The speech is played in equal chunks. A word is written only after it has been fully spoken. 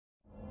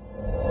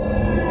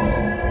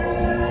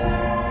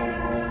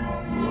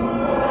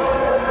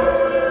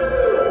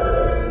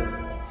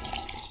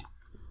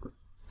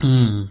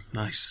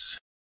space.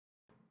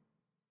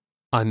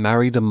 I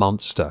Married a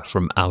Monster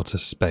from Outer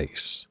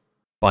Space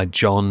by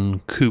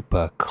John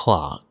Cooper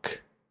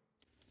Clarke.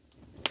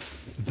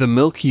 The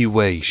Milky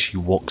Way she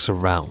walks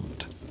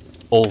around,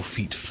 all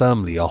feet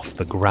firmly off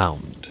the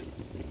ground.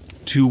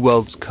 Two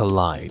worlds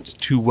collide,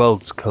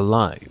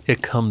 here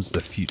comes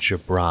the future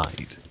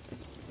bride.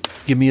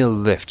 Give me a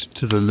lift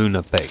to the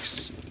lunar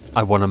base,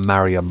 I wanna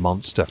marry a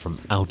monster from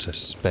outer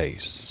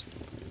space.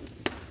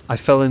 I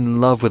fell in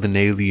love with an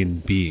alien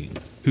being,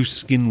 whose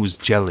skin was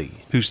jelly,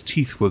 whose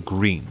teeth were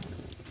green.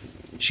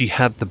 She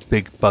had the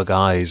big bug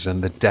eyes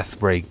and the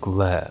death ray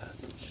glare,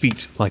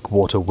 feet like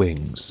water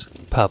wings,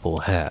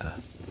 purple hair.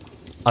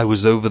 I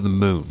was over the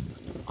moon,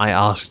 I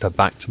asked her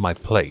back to my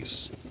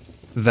place,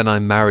 then I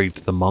married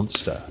the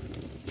monster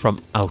from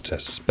outer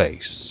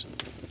space.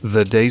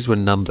 The days were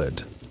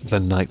numbered, the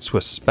nights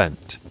were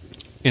spent,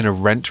 in a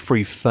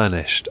rent-free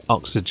furnished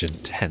oxygen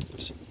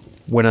tent,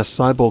 when a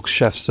cyborg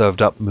chef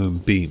served up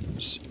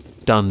moonbeams,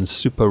 done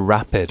super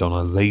rapid on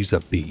a laser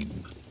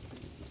beam.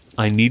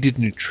 I needed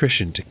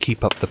nutrition to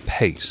keep up the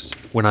pace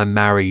when I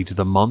married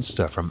the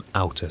monster from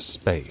outer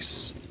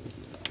space.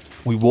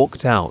 We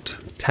walked out,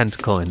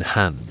 tentacle in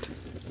hand.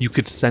 You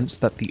could sense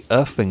that the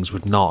Earthlings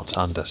would not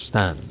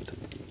understand.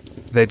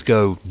 They'd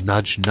go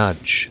nudge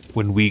nudge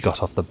when we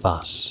got off the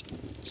bus,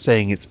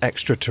 saying it's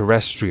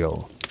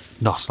extraterrestrial,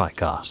 not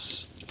like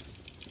us.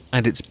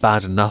 And it's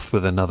bad enough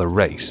with another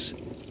race,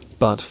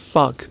 but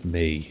fuck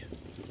me,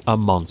 a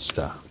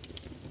monster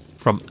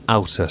from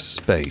outer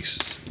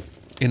space.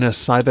 In a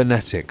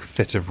cybernetic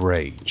fit of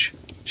rage,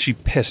 she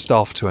pissed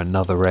off to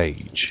another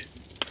age.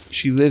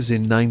 She lives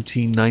in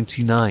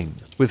 1999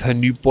 with her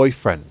new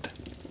boyfriend,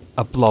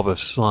 a blob of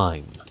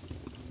slime.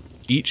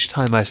 Each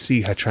time I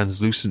see her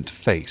translucent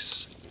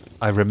face,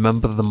 I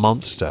remember the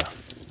monster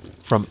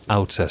from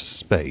outer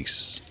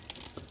space.